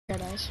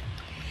Paradise.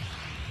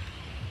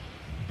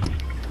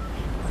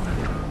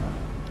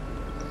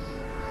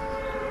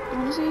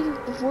 Honestly,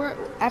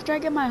 after I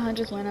get my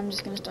 100th win, I'm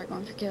just gonna start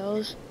going for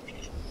kills.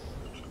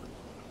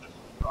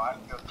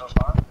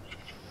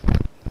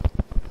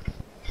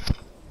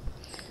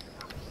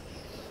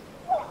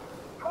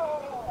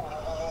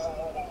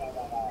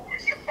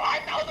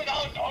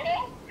 $5,000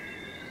 total?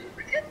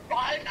 We get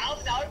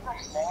 $5,000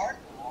 from Mark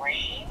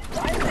Rain?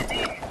 Why is the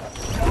name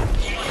so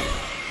cute?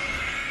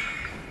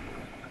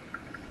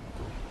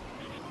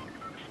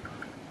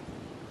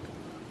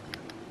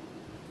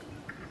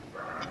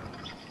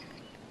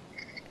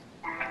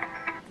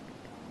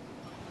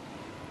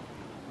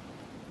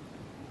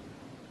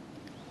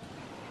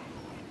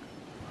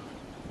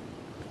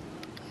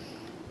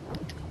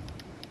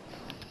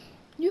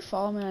 You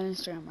follow me on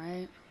Instagram,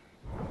 right?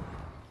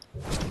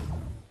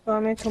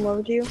 Want me to come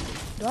over to you?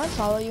 Do I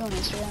follow you on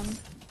Instagram?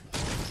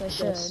 'Cause I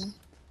should. Yes.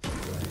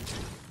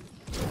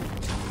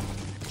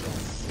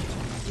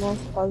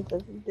 Most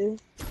positive you do.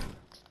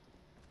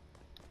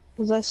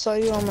 Cause I saw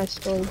you on my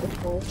story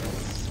before.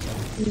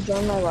 You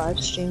joined my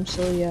live stream,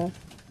 so yeah.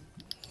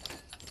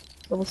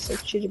 Level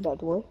 6 cheated, by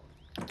the way.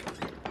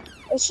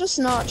 Let's just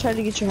not try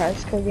to get your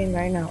highest kill game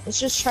right now. Let's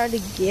just try to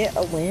get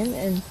a win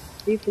and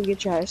see if we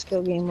get your highest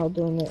kill game while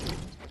doing it.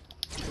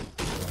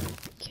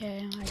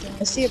 Okay, I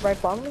guess. I see a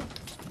bright bomber.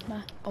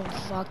 Oh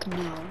fuck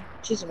no.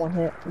 She's one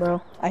hit,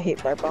 bro. I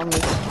hate bright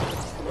bombers.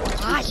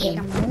 I hate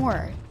him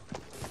more.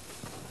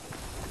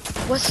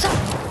 What's up?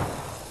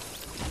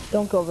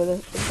 Don't go over there.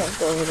 Don't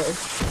go over there.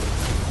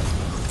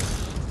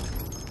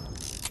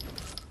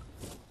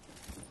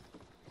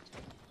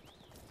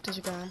 There's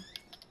a guy.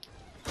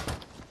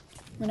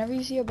 Whenever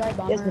you see a bright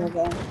He has bomber, no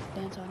gun.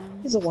 dance on him.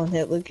 He's a one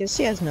hit, Lucas.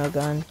 He has no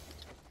gun.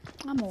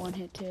 I'm a one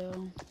hit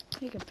too.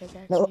 He can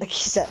pickaxe No, me. like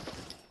he said.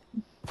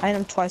 I hit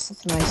him twice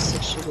with my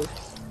 6 shooter.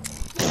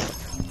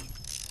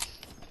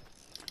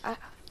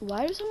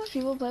 Why do so much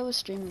people play with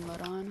streaming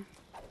mode on?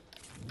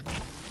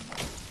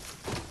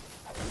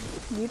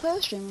 Do you play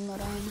with streaming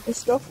mode on?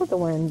 Just go for the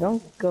win.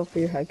 Don't go for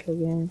your high kill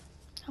game.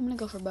 I'm gonna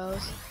go for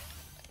both.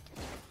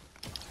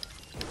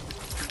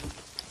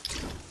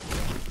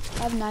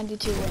 I have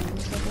 92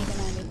 wins, looking for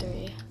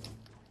 93.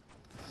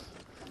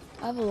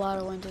 I have a lot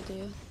of wins to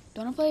do.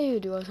 Don't I play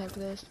duos after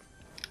this?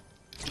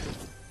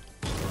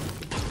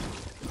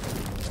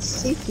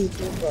 See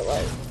people, but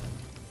like.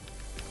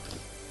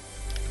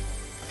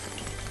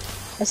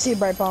 I see a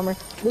bright bomber.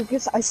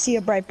 Lucas, I see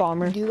a bright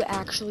bomber. Do you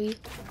actually?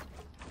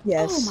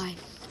 Yes. Oh my.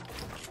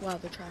 Wow,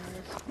 they're trying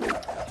hard.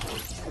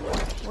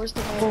 Where's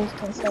the Oh, goal?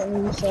 can start me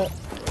reset.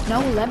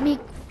 No, let me.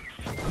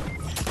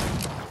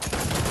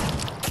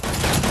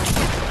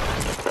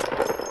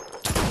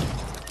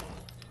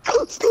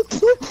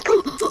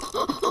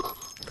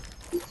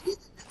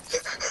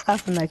 I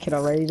found that kid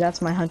already.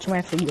 That's my hunting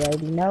rifle. You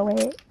already know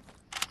it.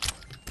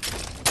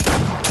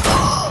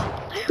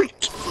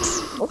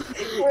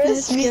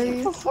 Where's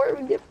me before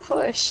we get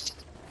pushed?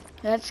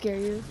 That scare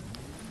you.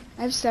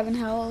 I have 7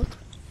 health.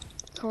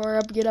 Core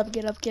up, get up,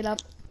 get up, get up.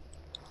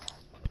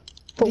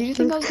 Did you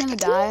think I was gonna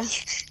die?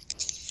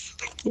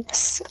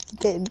 Yes, I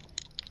did.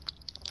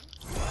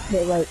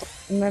 But like,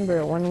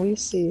 remember when we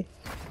see.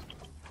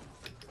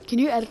 Can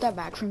you edit that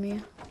back for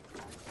me?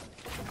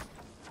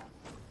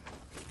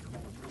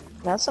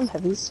 That's some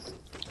heavies.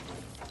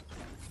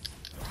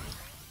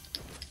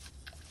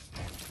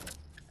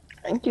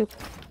 Thank you.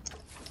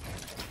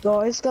 You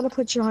always gotta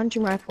put your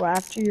hunting rifle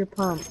after your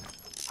pump.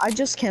 I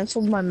just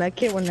canceled my med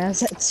kit when I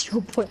was at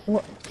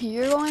 0.1.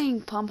 You're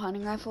going pump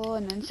hunting rifle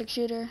and then 6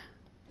 shooter?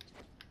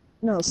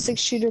 No, 6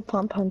 shooter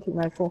pump hunting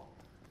rifle.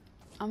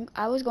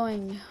 I was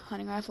going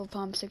hunting rifle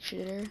pump 6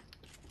 shooter.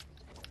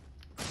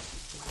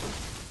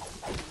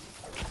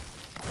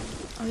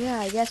 Oh yeah,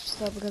 I guess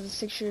so because the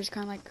 6 shooter is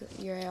kind of like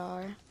your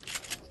AR.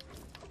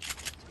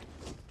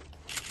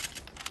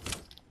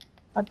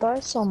 I thought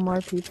I saw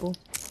more people.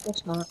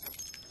 Guess not.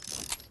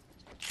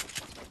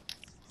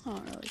 I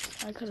don't really.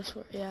 I could have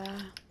sworn. Yeah.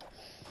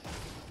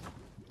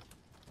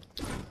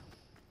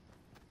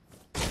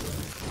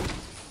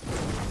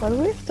 Why do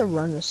we have to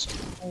run this?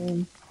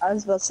 I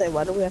was about to say,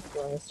 why do we have to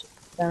run this?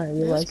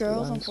 There's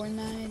girls on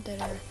Fortnite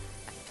that are.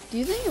 Do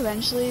you think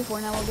eventually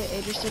Fortnite will get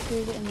age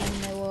restricted and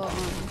then they will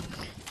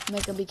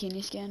make a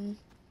bikini skin?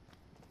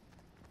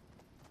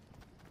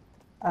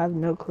 I have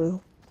no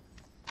clue.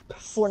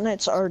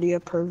 Fortnite's already a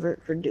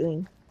pervert for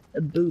doing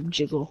a boob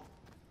jiggle.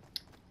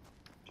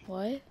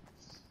 What?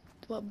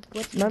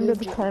 What's Remember boob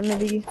the jiggle?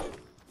 Calamity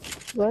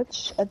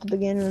glitch at the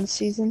beginning of the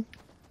season?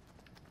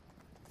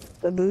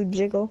 The boob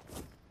jiggle?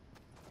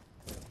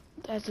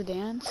 That's a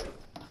dance?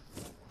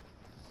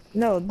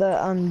 No, the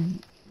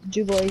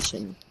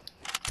jubilation.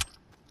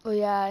 Oh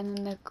yeah, and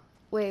then the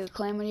wait,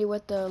 Calamity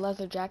with the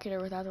leather jacket or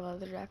without the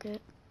leather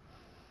jacket?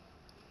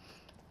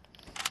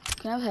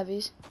 Can I have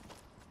heavies?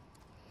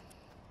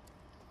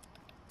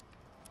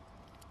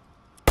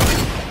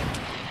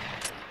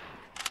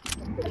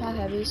 Can I have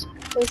heavies?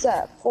 What's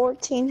that?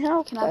 14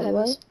 health, Can I by have the way.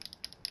 heavies?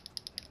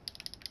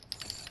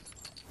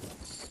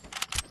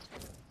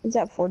 Is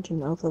that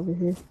 14 health over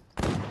here?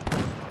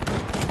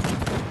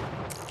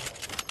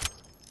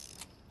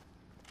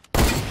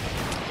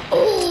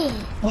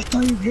 Oh, I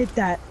thought you hit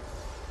that.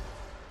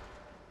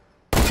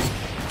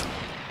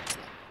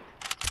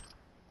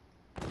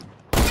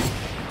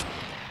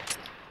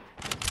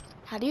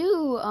 How do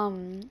you,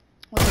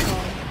 what's it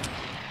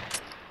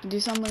called? Do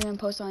something and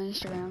post on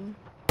Instagram.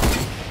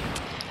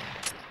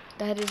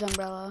 That hit his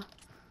umbrella.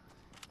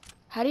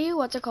 How do you,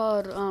 what's it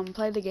called,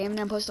 play the game and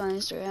then post on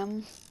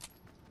Instagram?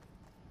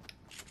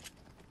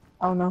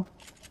 I don't know.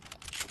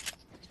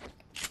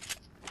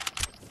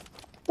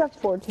 Got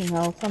 14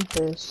 health, I'm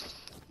pissed.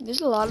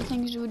 There's a lot of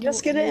things you would do.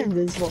 Just get it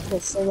invisible,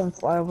 it's still gonna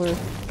fly over.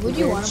 Would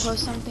you want to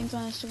post some things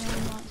on Instagram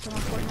from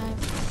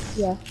Fortnite?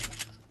 Yeah.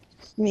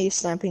 Me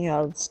sniping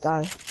out of the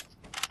sky.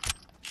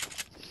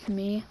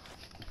 Me?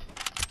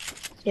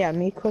 Yeah,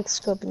 me quick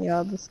scoping you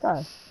out of the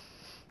sky.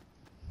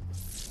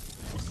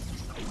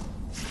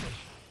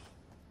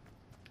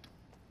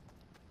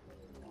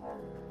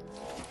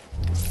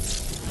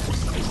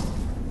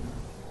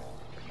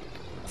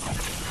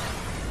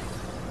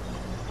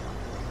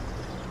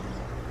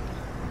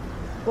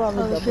 Oh,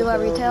 there's people at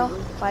retail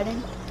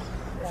fighting?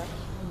 Yeah.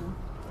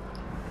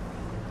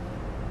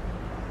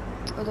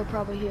 Or they're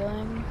probably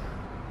healing.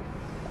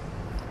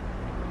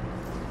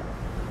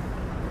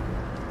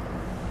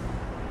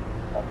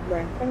 Oh,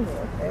 right in front of me,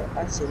 okay.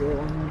 I see the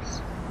one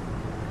is.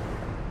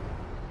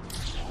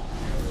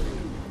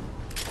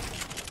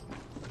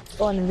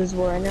 Going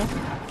invisible right now.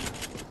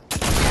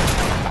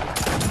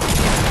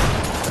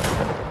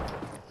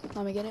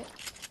 Let me get it.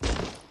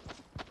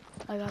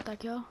 I got that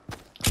kill.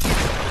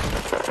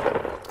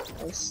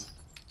 Nice.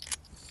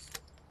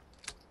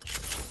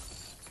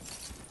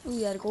 Ooh,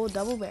 you had a gold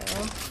double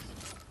barrel.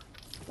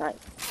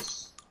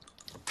 Nice.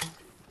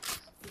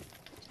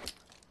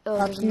 Oh,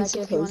 there's a med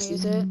kit if you want to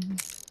use it.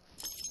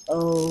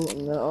 Oh,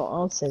 no,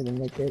 I'll save the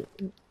med kit.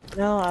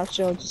 No,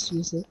 actually, I'll just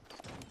use it.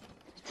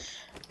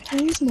 Can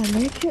I use my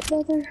med kit,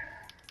 brother?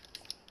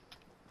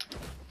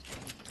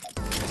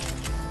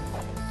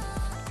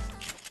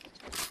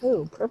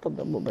 Ooh, purple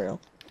double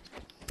barrel.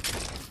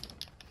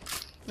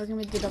 We're gonna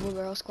make the double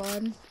barrel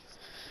squad.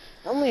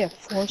 Only a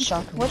 4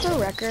 shotgun. What's our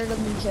record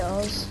of the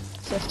kills?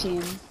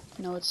 15.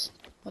 No, it's...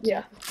 What's Yeah.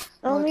 it?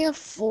 I only What's-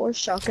 have 4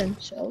 shotgun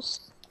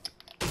shells.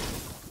 I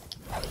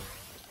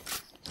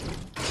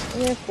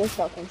only have 4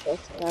 shotgun shells.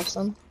 Can I have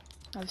some?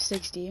 I have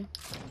 60.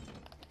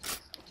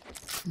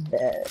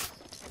 Bet.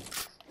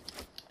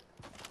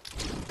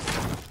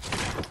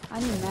 I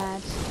need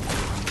mats.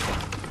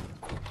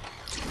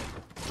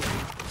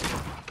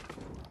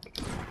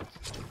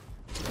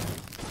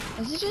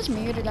 Is it just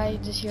me or did I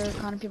just hear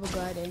kind of people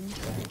gliding?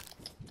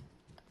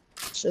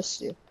 It's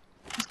just you.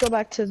 Let's go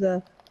back to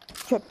the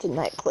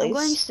kryptonite place. I'm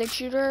going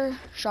 6-shooter,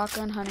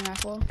 shotgun, hunting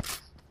rifle.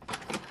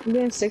 I'm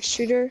doing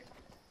 6-shooter,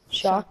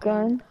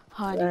 shotgun,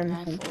 hunting and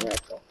rifle. hunting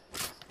rifle.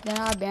 Then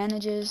I have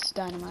bandages,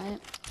 dynamite.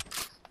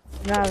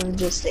 Now I have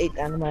just 8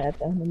 dynamite at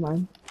the end of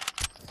mine.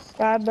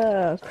 Grab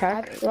a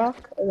crack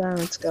rock, and then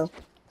let's go.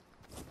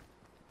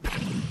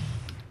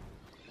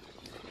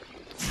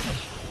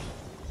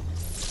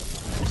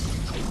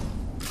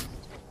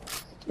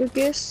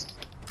 Lucas,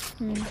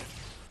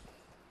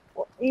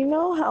 you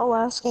know how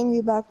last game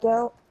you backed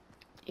out?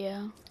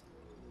 Yeah.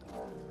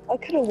 I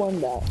could have won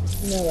that.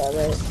 You know that,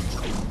 right?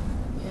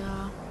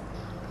 Yeah.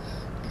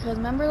 Because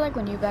remember like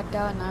when you backed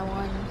out and I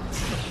won?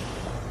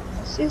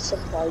 I see a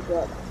supply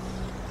drop.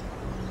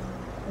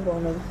 I'm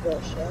going over for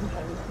that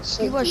shit.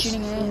 People are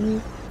shooting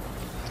it.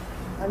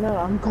 I know,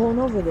 I'm going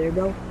over there,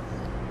 bro.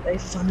 They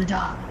fun it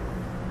up.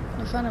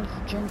 In front of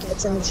drink it.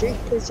 It's in the tree?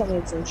 Please tell me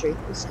it's in the tree.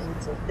 Please tell me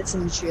it's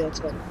in the tree, let's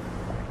go.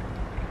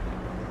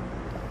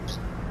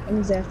 That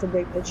means they have to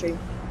break the tree.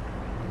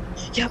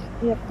 Yep,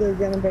 they're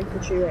gonna break the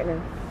tree right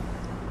now.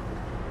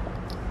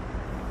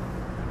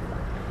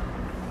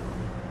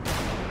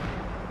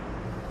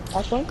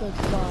 Last one? Good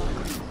fuck.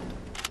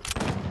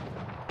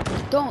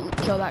 Don't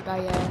kill that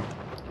guy yet.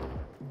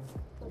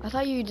 I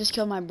thought you just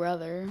killed my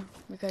brother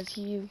because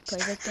he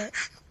plays like that.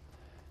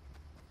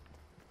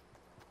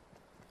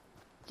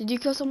 Did you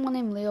kill someone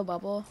named Leo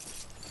Bubble?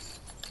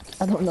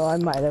 I don't know, I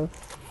might have.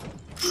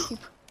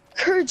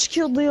 Courage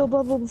killed Leo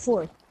Bubble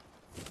before.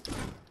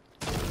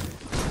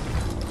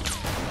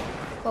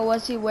 But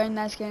was he wearing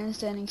that skin and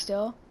standing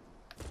still?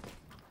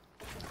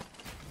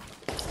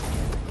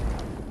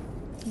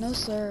 No,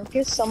 sir.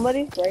 Here's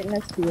somebody right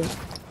next to you.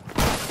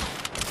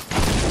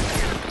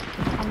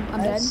 I'm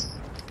Nice. dead.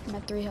 I'm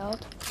at 3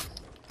 health.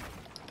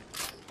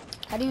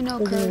 How do you know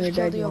Doesn't mean you're Courage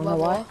dead, killed you Leo wanna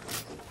know Bubble?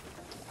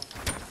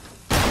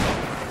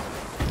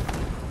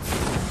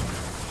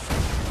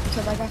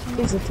 Kill that guy from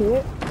me? He's a to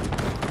it.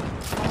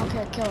 I don't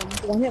care, kill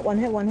him.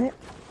 One hit.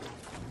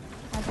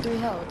 I have 3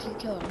 health, you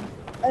kill him.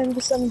 And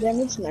for some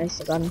damage, nice,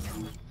 I got him.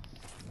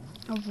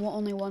 I have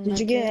only one Did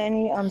you med get kit.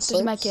 any There's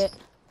a med slurps? kit.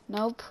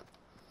 Nope.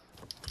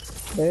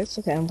 There, it's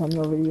okay, I'm coming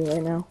over to you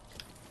right now.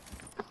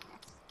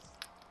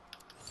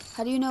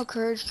 How do you know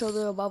Courage killed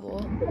Leo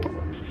Bubble?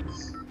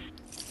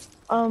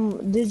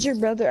 Did your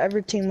brother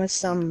ever team with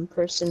some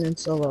person in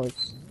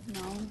solos?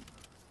 No.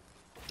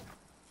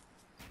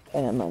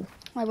 Okay, never mind.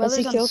 My Unless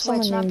he brother's on killed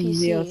Switch, someone not named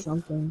Leo PC.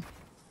 something.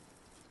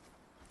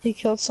 He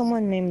killed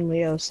someone named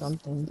Leo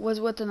something. Was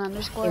with an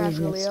underscore He after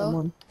killed Leo?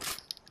 someone.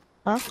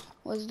 Huh?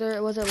 Was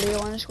it Leo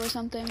underscore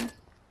something? It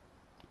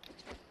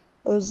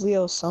was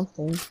Leo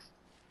something.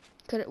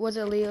 Was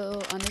it Leo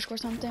underscore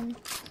something?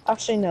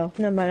 Actually, no.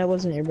 Never mind, it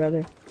wasn't your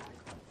brother.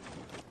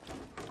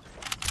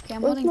 Okay,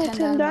 I'm Where's holding my 10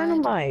 10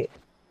 dynamite. dynamite?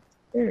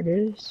 There it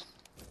is.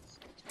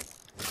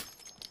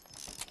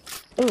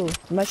 Ooh,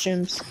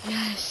 mushrooms.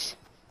 Yes.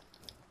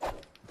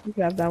 You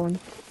grab that one.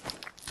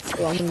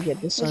 Oh, I'm gonna get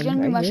this There's one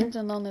gonna be right here. mushrooms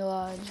in Lonely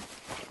Lodge.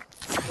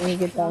 I'm gonna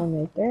get that one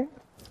right there.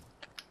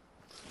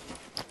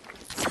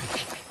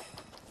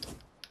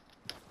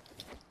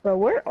 Bro,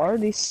 where are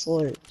these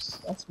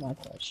slurps? That's my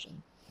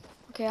question.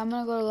 Okay, I'm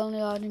gonna go to Lonely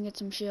Lodge and get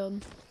some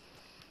shield.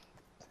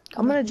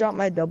 I'm gonna drop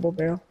my double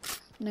barrel.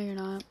 No, you're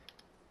not.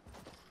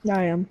 Yeah,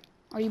 I am.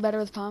 Are you better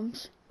with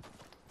pumps?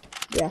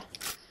 Yeah.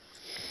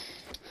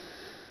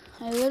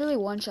 I literally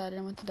one-shotted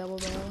him with the double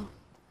barrel.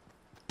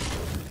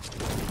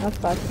 I have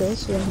 5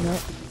 kills. We have 9.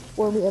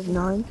 Or we have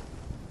 9.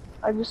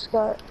 I just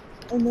got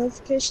a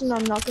notification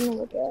I'm not gonna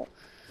look at.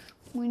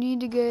 We need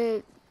to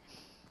get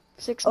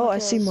 6 Oh, more I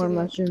kills see more to get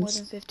mushrooms. more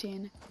than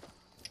 15.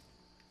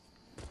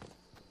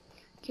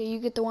 Okay, you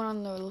get the one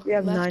on the left. We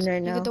have 9 right You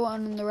now. get the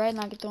one on the right, and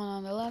I get the one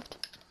on the left.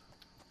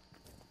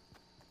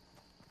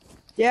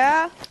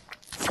 Yeah?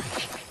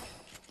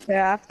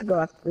 Yeah, I have to go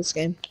after this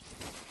game.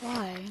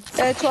 Why?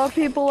 Hey, 12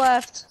 people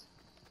left.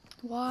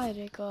 Why,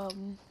 Jacob?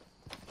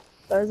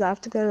 Guys, I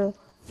have to go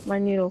to my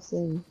needle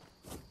thing.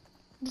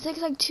 It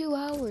takes like 2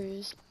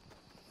 hours.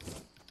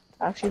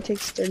 Actually, it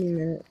takes 30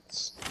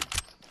 minutes.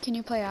 Can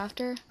you play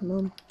after? Come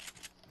on.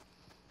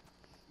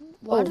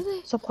 Why Oh, do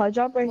they? supply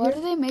drop right Why here?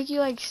 do they make you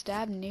like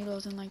stab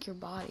needles in like your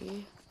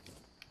body?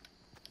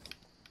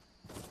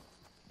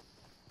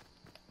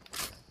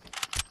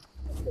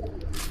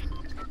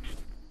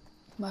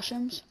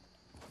 Mushrooms?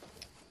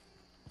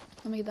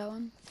 Let me get that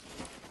one.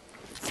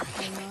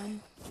 Never mind.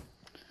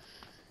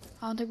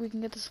 I don't think we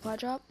can get the supply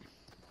drop.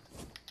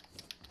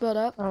 Build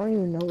up. I don't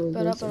even know where Build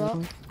it up, is build up.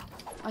 anymore.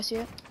 I see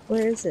it.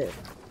 Where is it?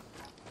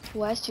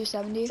 West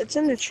 270. It's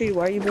in the tree.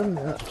 Why are you building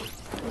it up?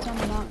 It's on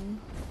the mountain.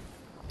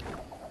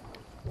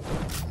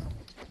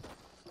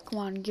 Come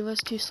on, give us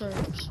 2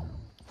 slurps.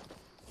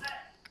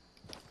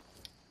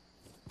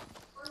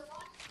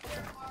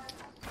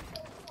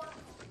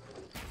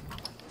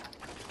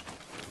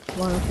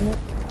 Want to open it?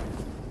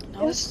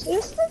 No. Yes,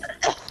 yes.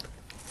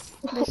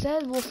 They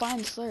said we'll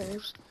find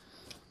slurps.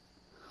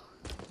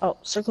 Oh,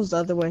 circle's the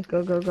other way.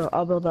 Go, go, go.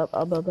 I'll build up.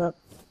 I'll build up.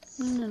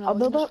 No. I'll it's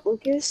build not- up,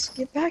 Lucas.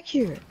 Get back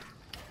here.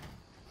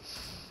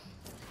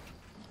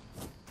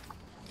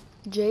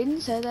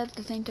 Jaden said that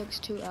the thing takes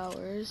 2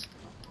 hours.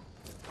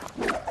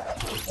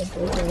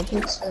 It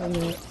takes 7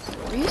 minutes.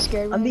 Are you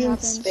scared when I'm it being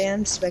happens?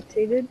 spam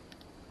spectated.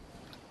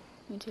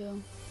 Me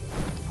too.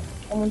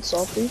 Someone's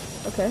salty.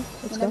 Okay,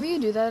 let's Whenever go. you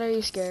do that, are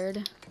you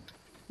scared?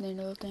 The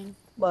needle thing.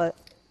 But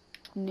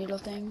Needle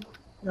thing.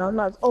 no, I'm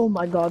not. Oh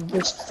my God,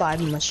 there's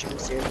 5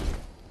 mushrooms here.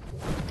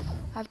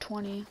 I have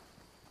 20.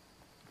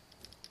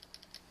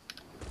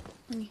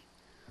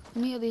 Let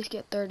me at least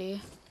get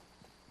 30.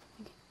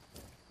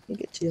 You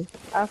get 2.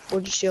 I have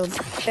 40 shield.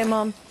 Hey,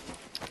 Mom.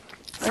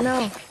 I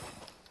know.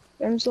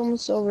 Game's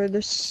almost over.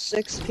 There's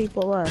 6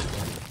 people left.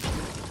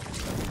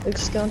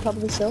 Let's go on top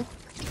of this hill.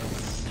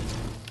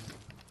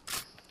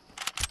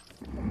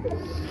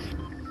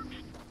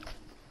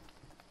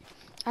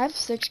 I have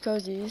 6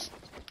 cozies.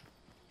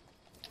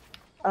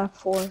 I have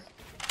 4.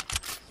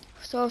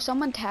 So if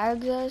someone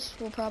tags us,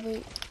 we'll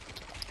probably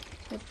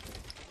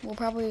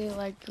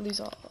like lose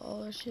all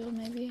our shield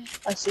maybe.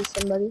 I see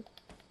somebody.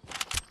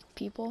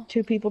 People.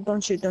 2 people.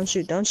 Don't shoot. Don't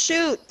shoot. Don't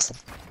shoot.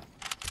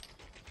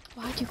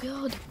 Why'd you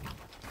build?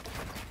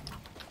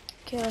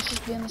 Okay, let's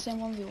just be in the same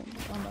 1v1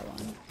 one by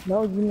one.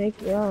 No, you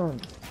make your own.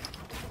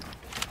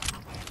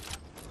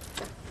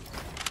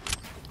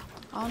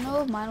 I don't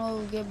know if mine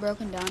will get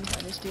broken down if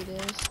I just do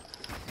this.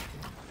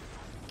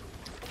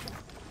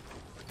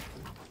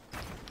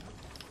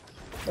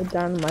 A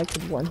dynamite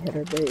could 1-hit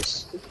our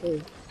base.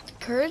 Okay.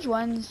 Courage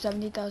won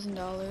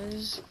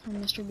 $70,000 from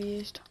Mr.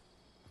 Beast.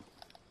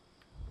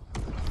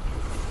 Do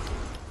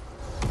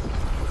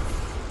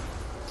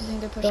you think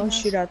they're pushing Don't us?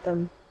 shoot at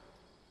them.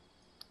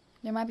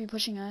 They might be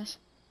pushing us.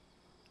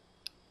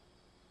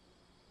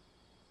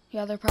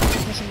 Yeah, they're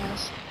probably pushing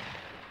us.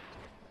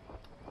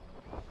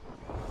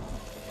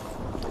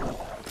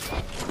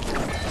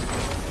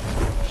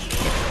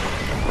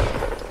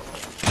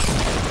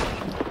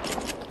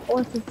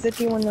 Or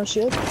 51 no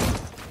shield.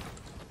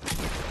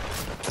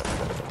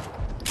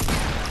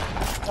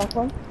 Knock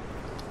one.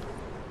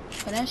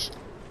 Finished?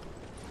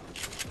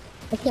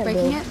 I can't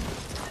Breaking build.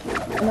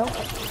 it? No.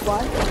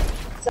 Why?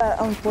 It's at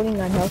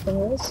 49 health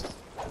anyways.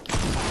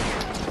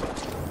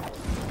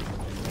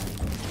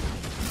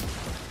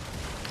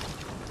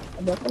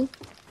 I broke him.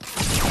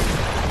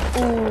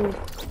 Ooh.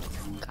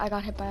 I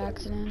got hit by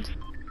accident.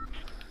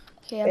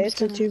 Okay, Okay,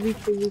 it's a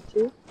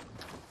 2v2v2.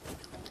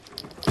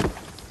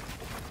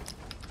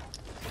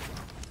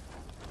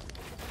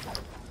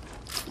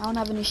 I don't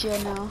have any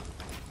shield now.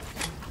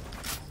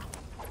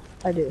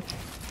 I do.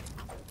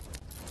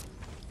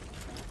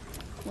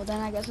 Well,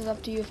 then I guess it's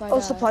up to you if I Oh,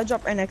 die. supply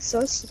drop right next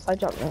to us. Supply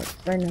drop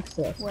right next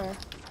to us. Where?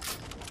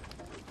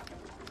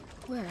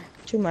 Where?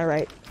 To my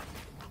right.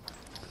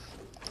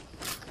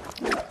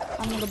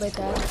 I'm gonna go bait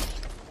that.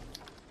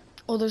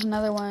 Oh, there's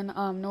another one,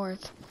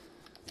 north.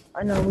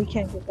 I know, we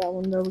can't get that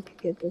one though. We could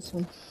get this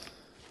one.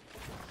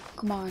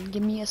 Come on,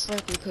 give me a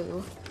Slurpee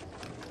poo.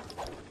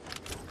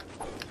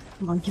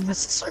 Come on, give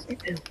us a Slurpee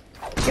poo.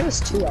 Give us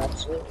two,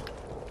 actually.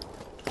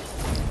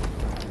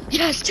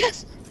 Yes,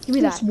 yes! Give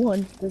me This that.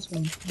 one. This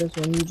one. You drink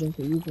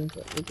it. You drink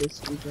it. You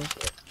drink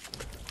it.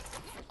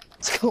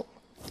 Let's go.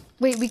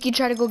 Wait, we can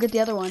try to go get the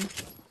other one.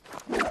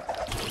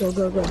 Go,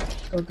 go, go.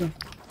 Go, go.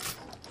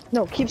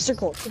 No, keep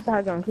circle. Keep the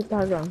high ground. Keep the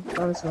high ground.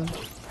 That was one.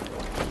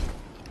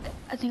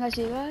 I think I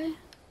see a guy.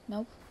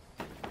 Nope.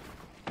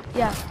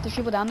 Yeah, there's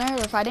people down there.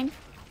 They're fighting.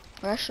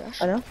 Rush,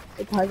 rush. I know.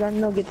 Get the high ground.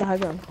 No, get the high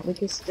ground. We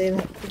can stay.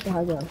 Get the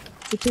high ground.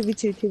 It's a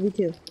 2v2.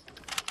 2v2.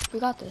 We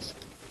got this.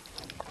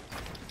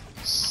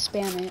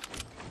 Spam it.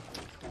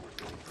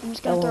 I'm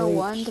just gonna throw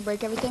one to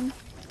break everything.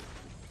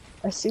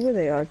 I see where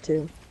they are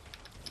too.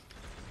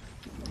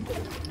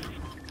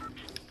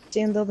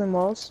 See them building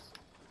walls.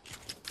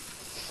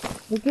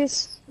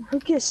 Lucas,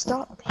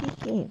 stop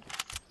peeking.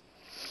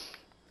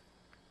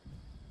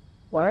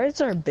 Why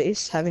is our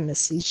base having a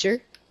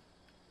seizure?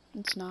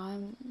 It's not.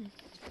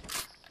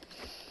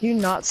 Do you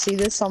not see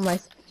this on my?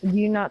 Do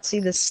you not see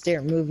this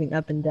stair moving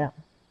up and down?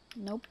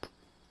 Nope.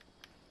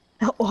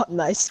 What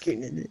nice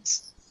screen it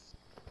is.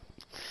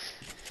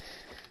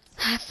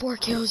 I have 4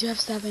 kills, you have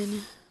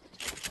 7.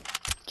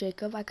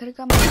 Jacob, I could've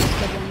got my next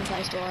good one if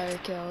I stole all your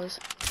kills.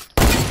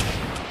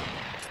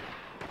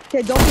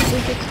 Okay, don't be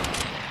Lucas.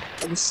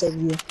 I just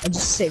saved you. I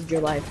just saved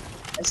your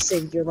life. I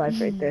saved your life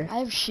right there. I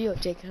have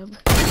shield, Jacob.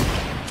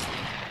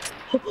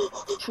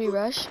 Should we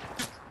rush?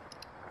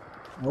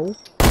 No.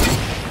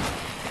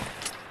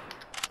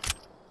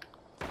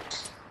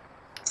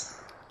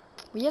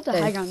 We have the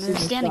Hey, high ground, they're super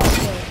standing shot.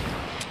 still.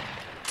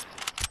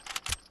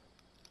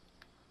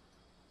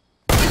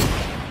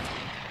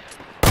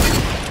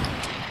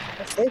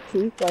 If they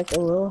peek like a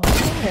little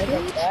head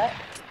like that.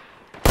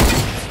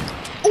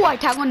 Oh, I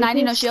tagged one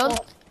 90 no shield.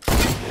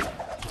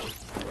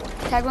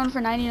 Tag one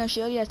for 90 no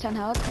shield, he has 10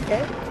 health.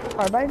 Okay,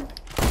 carbine.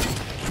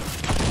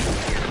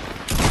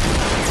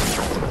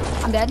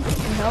 I'm dead, need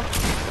help.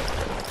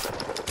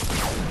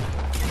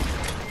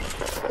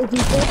 If you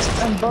fix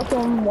and both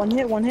of them one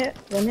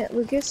hit,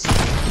 Lucas.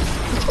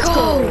 Let's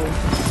Go!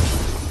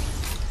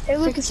 Hey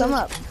Lucas, I'm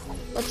up.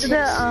 What's To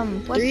six? the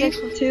What's 3,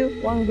 six?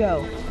 2, 1,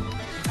 go.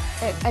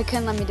 I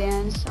couldn't let me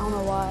dance, I don't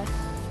know why.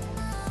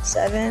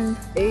 7,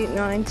 8,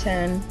 9,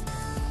 10.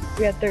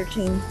 We got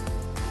 13.